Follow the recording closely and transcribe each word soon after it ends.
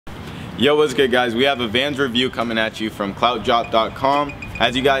Yo, what's good guys? We have a Vans review coming at you from Cloutdrop.com.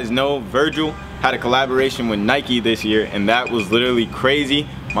 As you guys know, Virgil had a collaboration with Nike this year, and that was literally crazy.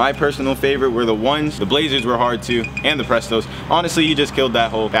 My personal favorite were the ones. The Blazers were hard too, and the Prestos. Honestly, he just killed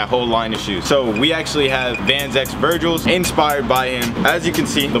that whole line of shoes. So we actually have Vans X Virgils inspired by him. As you can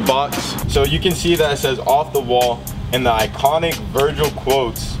see, the box. So you can see that it says "off the wall" and the iconic Virgil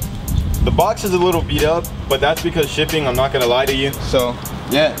quotes. The box is a little beat up, but that's because shipping, I'm not gonna lie to you. So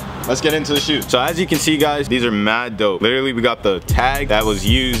yeah, let's get into the shoes. So as you can see guys, these are mad dope. Literally we got the tag that was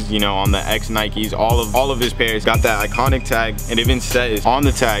used, you know, on the X Nikes, all of his pairs. Got that iconic tag. It even says on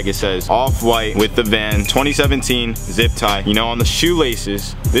the tag, it says off-white with the Van 2017 zip tie. You know, on the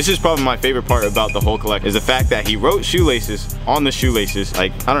shoelaces, this is probably my favorite part about the whole collection, is the fact that he wrote shoelaces on the shoelaces.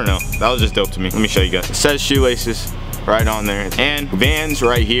 Like, I don't know, that was just dope to me. Let me show you guys. It says shoelaces right on there, and Vans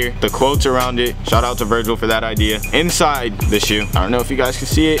right here, the quotes around it. Shout out to Virgil for that idea. Inside the shoe, I don't know if you guys can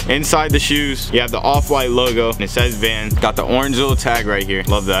see it, inside the shoes you have the off-white logo and it says Vans. Got the orange little tag right here,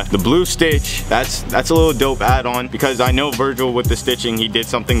 love that. The blue stitch, that's a little dope add-on, because I know Virgil with the stitching, he did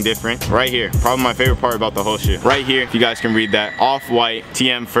something different. Right here, probably my favorite part about the whole shoe. Right here, if you guys can read that, off-white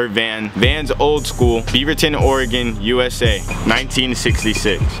TM for Vans old school, Beaverton, Oregon, USA,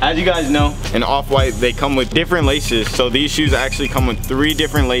 1966. As you guys know, in off-white they come with different laces. So these shoes actually come with 3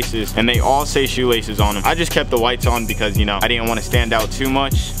 different laces, and they all say shoelaces on them. I just kept the whites on because, you know, I didn't want to stand out too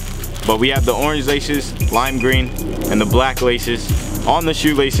much. But we have the orange laces, lime green, and the black laces. On the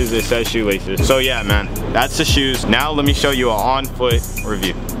shoelaces it says shoelaces. So yeah, man, that's the shoes. Now let me show you an on-foot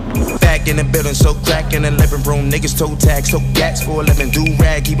review. Back in the building, so crack in the living room. Niggas toe tag, so gats for a living. Do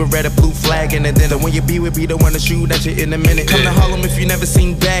rag, keep a red or blue flag in the dinner. When you be with me, the one to shoot that shit in a minute. Come to Harlem if you never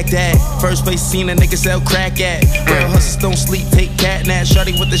seen Baghdad. First place seen a nigga sell crack at. Real hustlers don't sleep, take cat nap.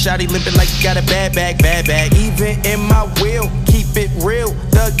 Shorty with the shotty limping like you got a bad bag, bad bag. Even in my will, keep it real.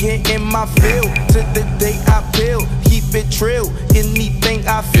 Dug in my field, to the day I peel. Keep it trill, anything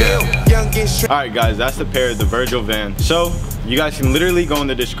I feel. Young and straight. Alright guys, that's the pair of the Virgil Van. So you guys can literally go in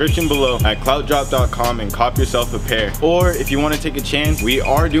the description below at cloutdrop.com and cop yourself a pair. Or if you want to take a chance, we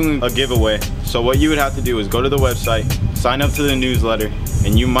are doing a giveaway. So what you would have to do is go to the website, sign up to the newsletter,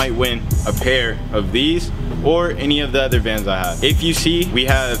 and you might win a pair of these or any of the other Vans I have. If you see, we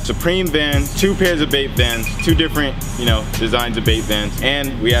have Supreme Vans, 2 pairs of bait Vans, 2 different, you know, designs of bait Vans,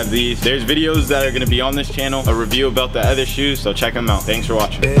 and we have these. There's videos that are gonna be on this channel, a review about the other shoes, so check them out. Thanks for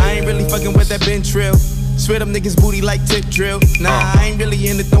watching. I ain't really fucking with that bench drill. Swear them niggas booty like tip drill. Nah, I ain't really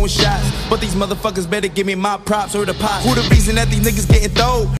into throwing shots, but these motherfuckers better give me my props or the pot. Who the reason that these niggas getting thrown?